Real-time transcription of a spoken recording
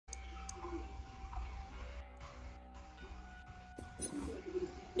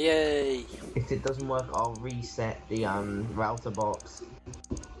Yay! If it doesn't work, I'll reset the router box.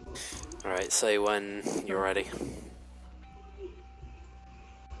 Alright, say when you're ready.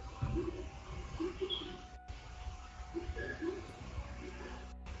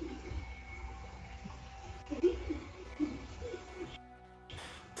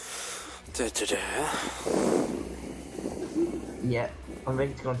 Yeah, I'm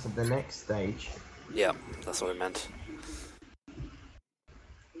ready to go on to the next stage. Yeah, that's what I meant.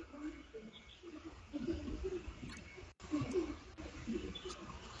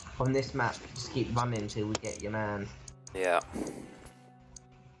 On this map, just keep running till we get your man. Yeah.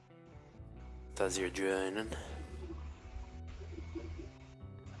 As you're joining.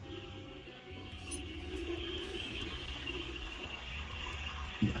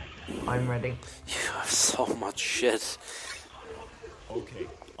 I'm ready. You have so much shit. Okay,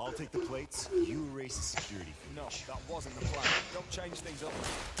 I'll take the plates. You erase the security. No, that wasn't the plan. Don't change things up.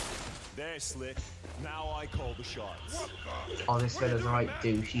 There, Slick. Now I call the shots. Oh, this fella's right,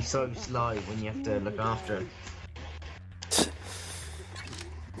 dude. She's so slow when you have to look after him.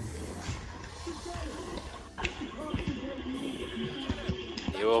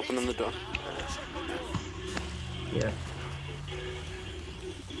 You opening the door? Yeah.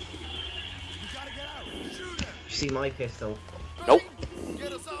 You see my pistol? Nope.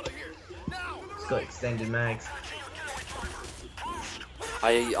 It's got extended mags.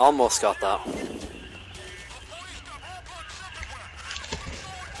 I almost got that.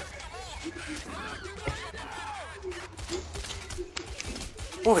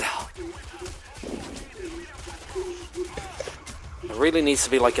 What the hell? There really needs to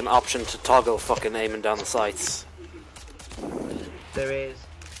be like an option to toggle fucking aiming down the sights. There is.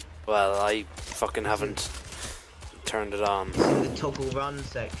 Well, I fucking haven't turned it on. It's in the toggle run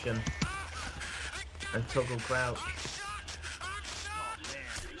section. And toggle crouch.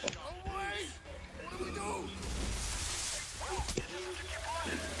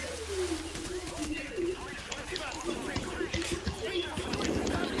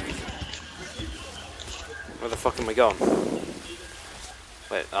 Where the fuck am I going?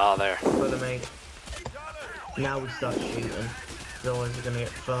 Wait, there. Follow me. Now we start shooting. Otherwise we're gonna get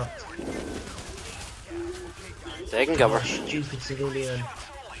fucked. Taking cover. Oh, stupid civilian.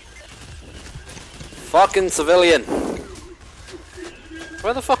 Fucking civilian!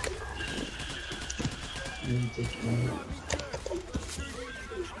 Where the fuck?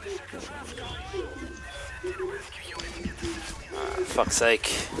 Fuck's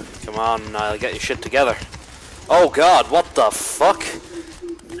sake. Come on, I'll get your shit together. Oh god, what the fuck?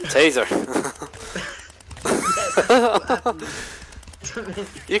 Taser.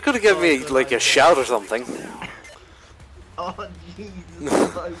 You could have given me like a shout or something. Oh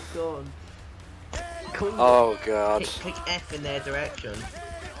Jesus, so gone. Cool. Oh god. Click F in their direction.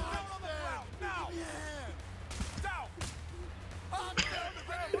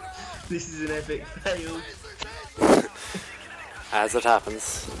 This is an epic fail. As it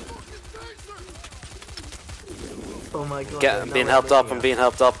happens. Oh my god. I'm being helped up, I'm being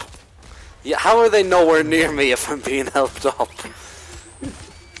helped up. Yeah, how are they nowhere near me if I'm being helped up?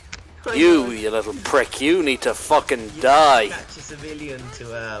 You little prick, you need to fucking die. Catch a civilian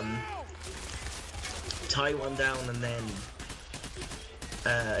to tie one down and then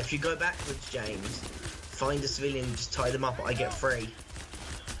if you go backwards, James, find a civilian, just tie them up, I get free.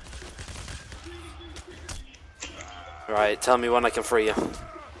 Right, tell me when I can free you.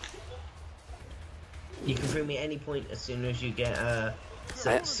 You can free me at any point as soon as you get I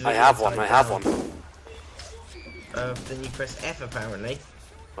have one, I have one. Then you press F apparently.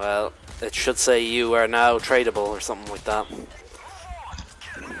 Well, it should say you are now tradable or something like that.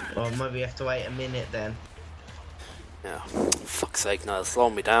 Or maybe you have to wait a minute then. Yeah, fuck's sake, now it's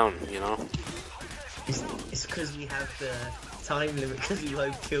slowing me down, you know. It's because we have the time limit because we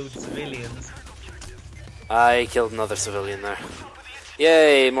both killed civilians. I killed another civilian there.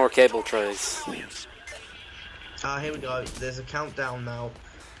 Yay, more cable trays. Ah, here we go. There's a countdown now.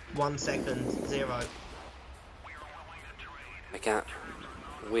 1 second, 0. I can't.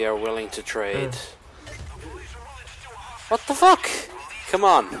 We are willing to trade. What the fuck? Come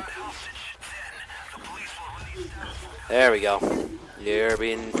on. There we go. You're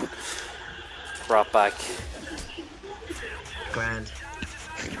being brought back. Grand.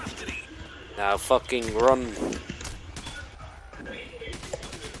 Now fucking run.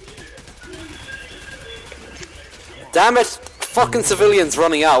 Damn it! Fucking civilians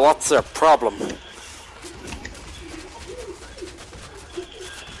running out. What's their problem?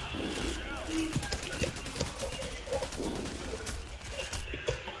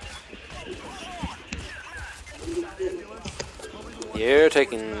 You're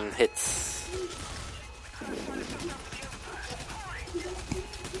taking hits.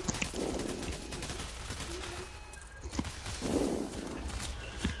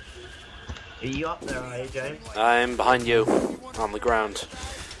 Are you up there, are you, James? I'm behind you, on the ground.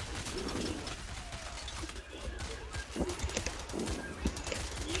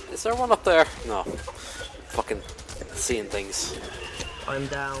 Is there one up there? No. Fucking seeing things. I'm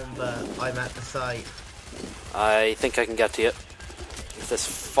down, but I'm at the site. I think I can get to you. If this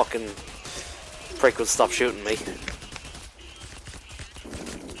fucking prick would stop shooting me. Did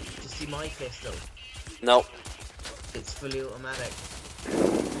you see my pistol? No. It's fully automatic.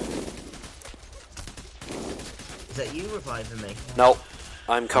 Is that you reviving me? No.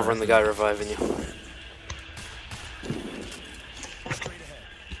 I'm covering the guy reviving you.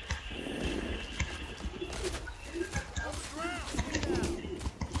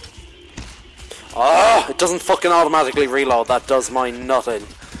 Ah! It doesn't fucking automatically reload. That does my nothing.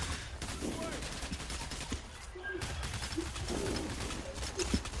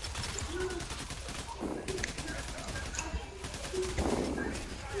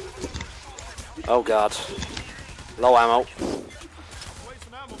 Oh god. Low ammo.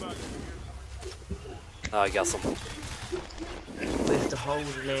 Oh, I got some. We have to hold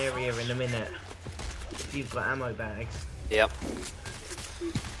an area in a minute. If you've got ammo bags. Yep.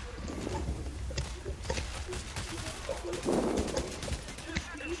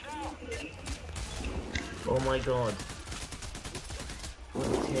 Oh my god.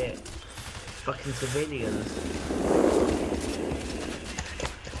 What's hit? Fucking civilians.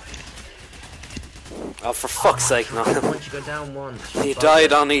 Oh, for fuck's sake, no. Once you go down once. He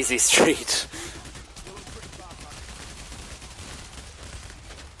died on Easy Street.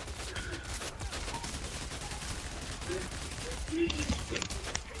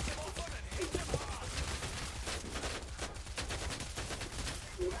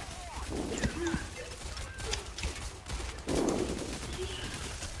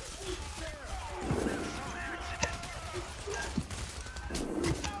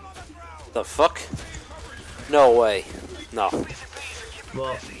 The fuck? No way. No.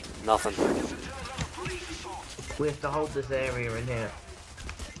 What? Nothing. We have to hold this area in here.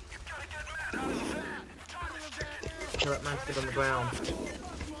 Kill that man stood on the ground.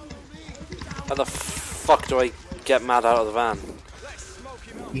 How the fuck do I get Matt out of the van?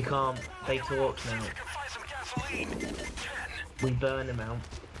 You can't. They talk now. We burn him out.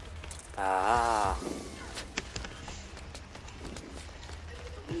 Ah.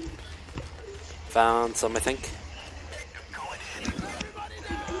 Found some, I think.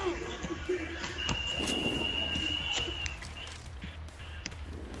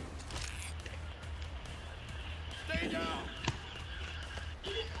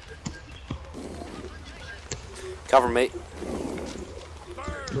 Cover me.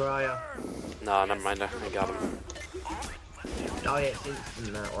 Where are ya? No, never mind. I got him. Oh yeah, it's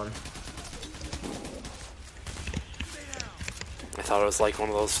instant that one. I thought it was like one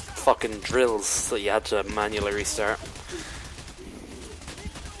of those fucking drills that you had to manually restart.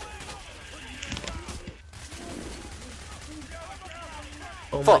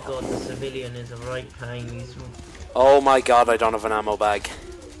 Oh Fuck. my god, the civilian is a right pain. He's... Oh my god, I don't have an ammo bag.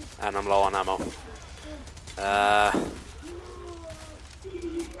 And I'm low on ammo.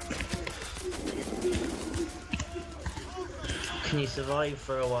 Can you survive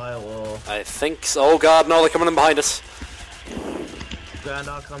for a while or... I think so. Oh god, no, they're coming in behind us. Grand,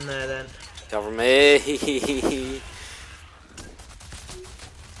 I'll come there then. Cover me.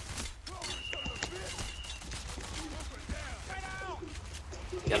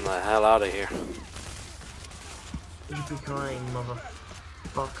 Getting the hell out of here. You be kind,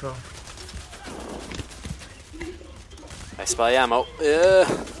 motherfucker. I spy ammo. Yeah.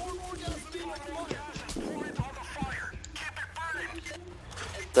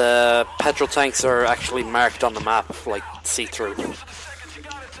 The petrol tanks are actually marked on the map, like see-through.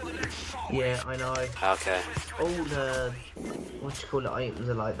 Yeah, I know. Okay, All the... what you call it, items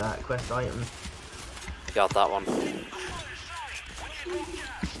are like that. Quest items. got that one.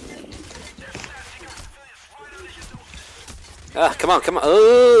 Ah, come on, come on.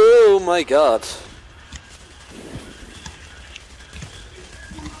 Oh my god.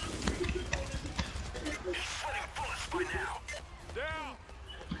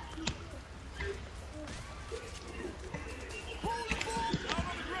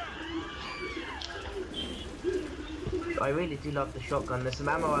 I really do love the shotgun. There's some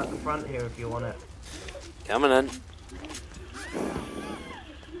ammo out the front here if you want it. Coming in.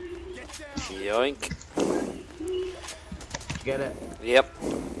 Yoink. Get it? Yep.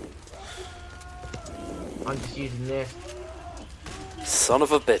 I'm just using this. Son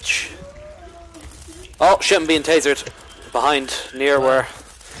of a bitch. Oh shit, I'm being tasered. Behind, near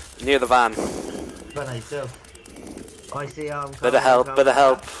the van. Grenade, so. I see, I'm coming. Bit of help, bit of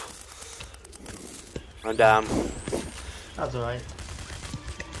help. I'm down. That's alright.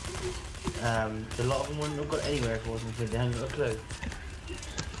 A lot of them wouldn't have got anywhere if it wasn't for they haven't got a clue.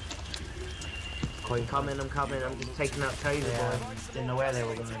 I'm coming, I'm just taking out Taser, boys. Didn't know where they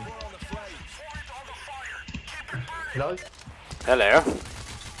were going. Hello? Hello.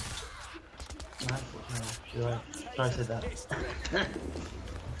 Right. Sorry I said that.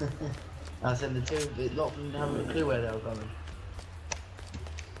 I said the two, a lot of them haven't a clue where they were going.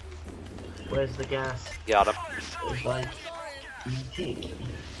 Where's the gas? Got him. It's like, you tick.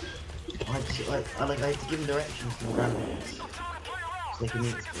 I had to give them directions to my grandparents. So they can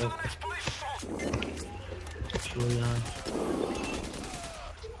eat surely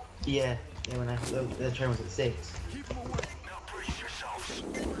Yeah, when the train was at 6.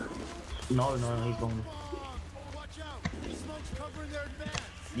 No, he's gone.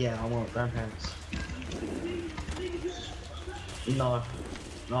 Yeah, I want grandparents. No,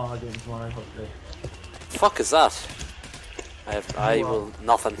 I didn't tomorrow, hopefully. Fuck is that? I will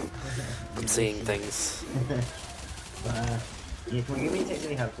nothing. I'm seeing things. Yeah, can we give me a text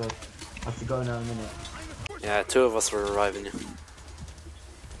anyhow, so I have to go now in a minute. Yeah, 2 of us were reviving you.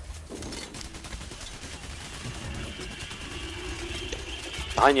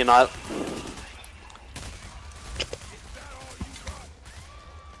 Behind you, Niall.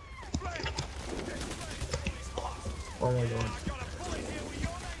 Oh my god.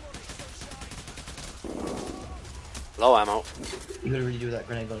 Low ammo. You could really do that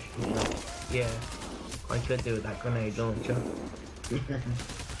grenade launcher. Yeah, I could do that grenade launcher.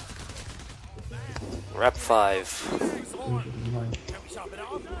 Rep 5.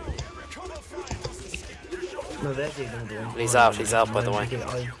 No, there's the other one. He's out by the way.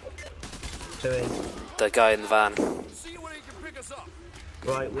 The guy in the van.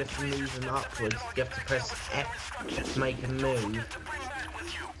 Right, with moving upwards, you have to press F to make a move.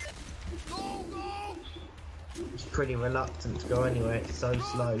 It's pretty reluctant to go anywhere, it's so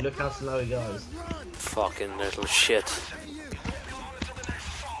slow. Look how slow he goes. Fucking little shit.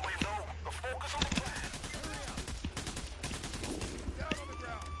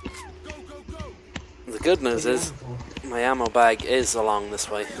 The good news is, my ammo bag is along this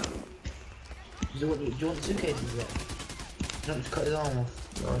way. Do you want the suitcases yet? You don't just cut his arm off.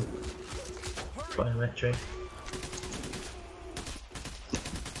 No. Biometric.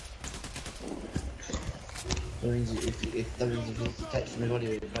 That means if he's detected from his body,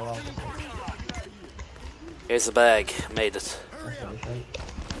 it'll go off. Here's the bag, made it.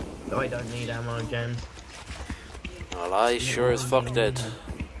 I don't need ammo, James. Well, I sure as fuck did.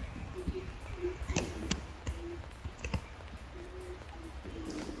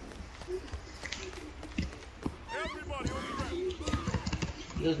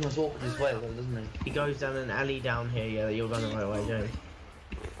 He does must walk this way though, doesn't he? He goes down an alley down here, yeah, you're going the right way, James.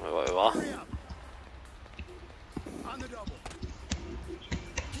 Wait, what?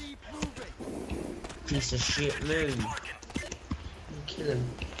 Piece of shit, move. Kill him.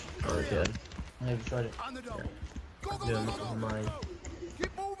 Oh, okay. I haven't tried it. Yeah. Mine.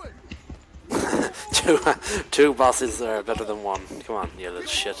 Two bosses are better than one. Come on, you little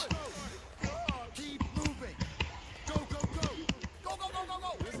shit.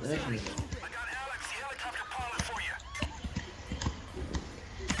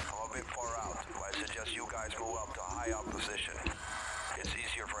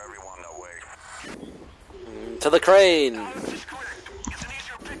 To the crane!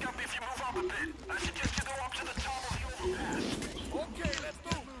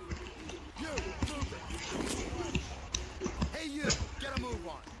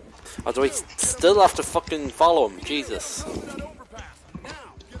 Oh, do we still have to fucking follow him? Jesus.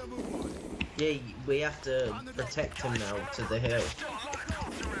 Yeah, we have to protect him now to the hill.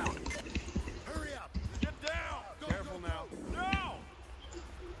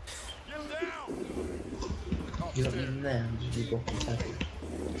 You're not even there, you go and attack him.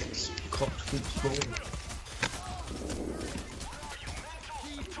 Cops keep falling.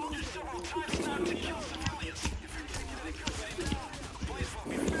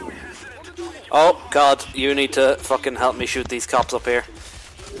 Oh god, you need to fucking help me shoot these cops up here.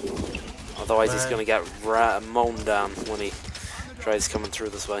 Otherwise he's gonna get mown down when he tries coming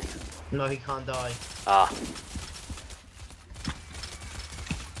through this way. No, he can't die. Ah.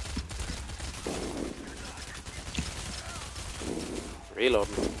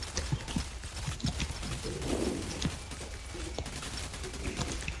 Reloading.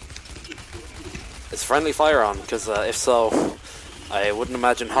 Is friendly fire on? Because if so, I wouldn't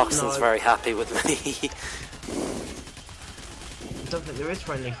imagine Hoxton's No. very happy with me. I don't think there is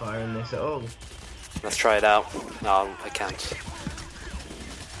friendly fire in this at all. Let's try it out. No, I can't.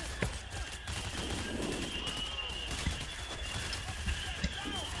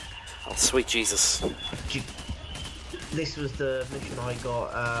 Oh, sweet Jesus. This was the mission I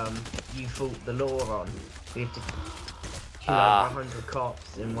got, you fought the law on. We have to kill over 100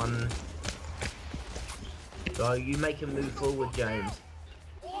 cops in one... So you make him move forward, James.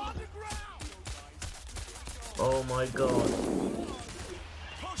 Oh my god.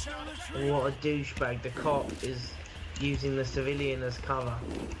 What a douchebag. The cop is using the civilian as cover.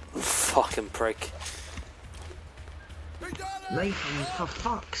 Fucking prick. Nathan, for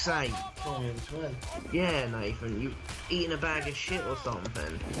fuck's sake. Yeah, Nathan, you eating a bag of shit or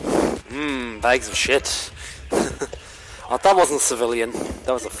something? Bags of shit. Oh, that wasn't a civilian.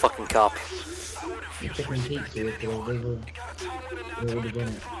 That was a fucking cop. Chicken pizza with the wiggle. They would have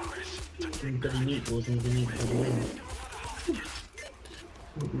been. We've got the meatballs and the meatballs in.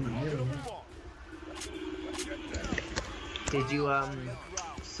 Did you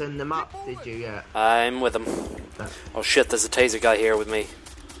send them up? Did you? Yeah. I'm with him. Oh shit! There's a taser guy here with me.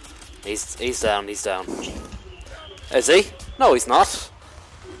 He's down. He's down. Is he? No, he's not.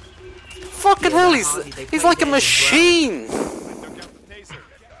 Fucking hell! He's like a machine.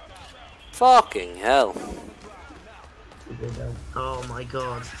 Fucking hell. Oh my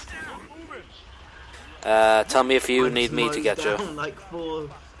god. Tell me if you need me to get you. Like four.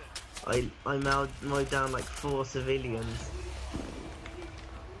 I mowed down like 4 civilians.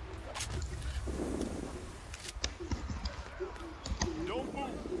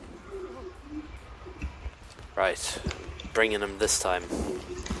 Right. Bringing him this time.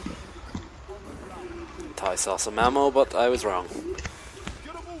 Thought I saw some ammo, but I was wrong.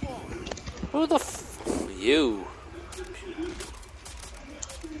 Who the f... You?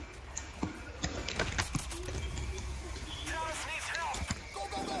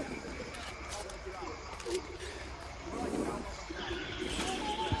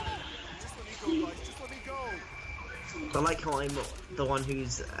 I like how I'm the one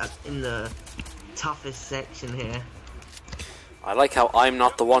who's in the toughest section here. I like how I'm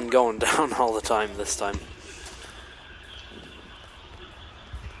not the one going down all the time this time.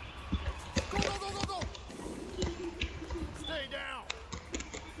 Stay down.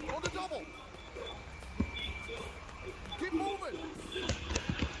 On the double. Keep moving.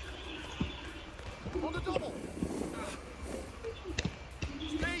 On the double.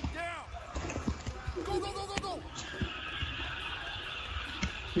 Stay down. Go, go, go, go, go.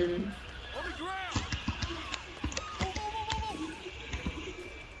 On the ground. Go, go, go, go,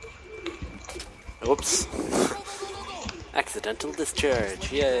 go. Oops. Accidental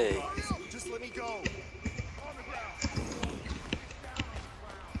discharge. Yay. Just let me go. On the ground.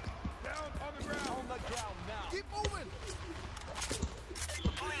 Down on the ground. On the ground now. Keep moving.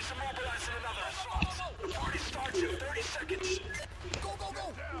 Police are mobilizing another assault. The party starts in 30 seconds. Go, go,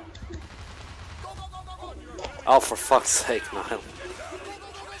 go. Go, go, go, go, go. Oh, for fuck's sake, Niall.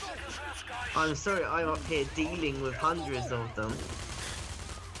 I'm sorry, I'm up here dealing with hundreds of them.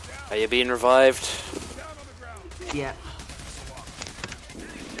 Are you being revived? Yeah.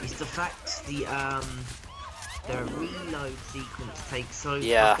 It's the fact the reload sequence takes so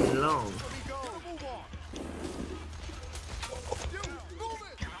fucking long.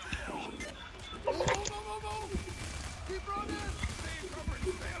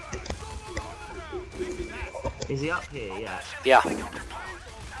 Is he up here? Yeah. Yeah.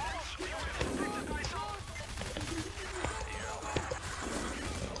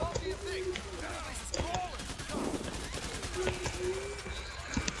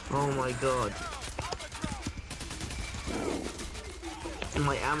 Oh my god.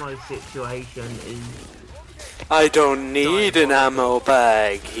 My ammo situation is... I don't need an ammo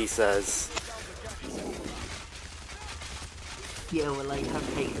bag, he says. Yeah, well, they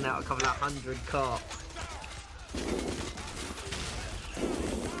have taken out a couple of 100 cops.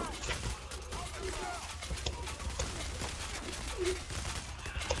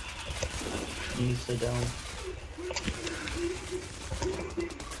 You sit down.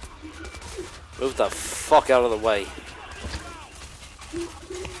 Move the fuck out of the way.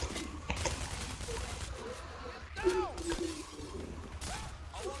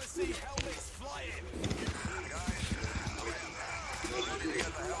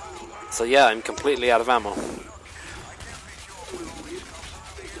 So yeah, I'm completely out of ammo.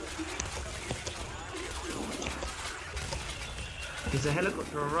 Has the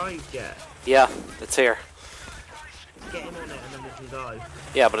helicopter arrived yet? Yeah, it's here. Get him on it and then we can go.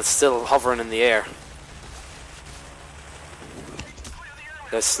 Yeah, but it's still hovering in the air.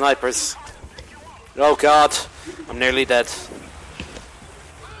 There's snipers. Oh god, I'm nearly dead.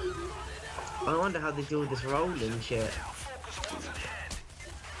 I wonder how they do all this rolling shit.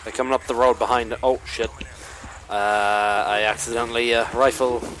 They're coming up the road behind. Oh shit. I accidentally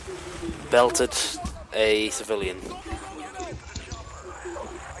rifle belted a civilian.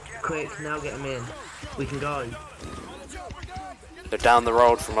 Quick, now get them in. We can go. They're down the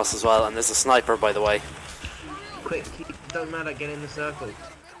road from us as well, and there's a sniper, by the way. Quick, don't matter, get in the circle.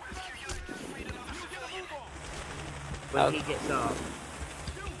 When he gets up.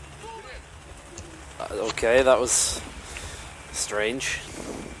 Okay, that was strange.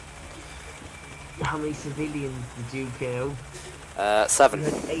 How many civilians did you kill? 7. You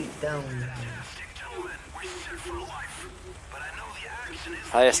had 8 down.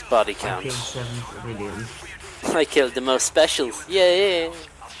 Highest body I count. killed 7 civilians. I killed the most specials. Yeah.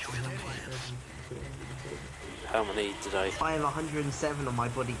 How many did I? I have 107 on my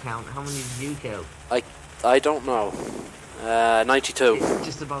body count. How many did you kill? I don't know. 92. It's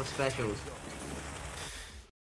just above specials.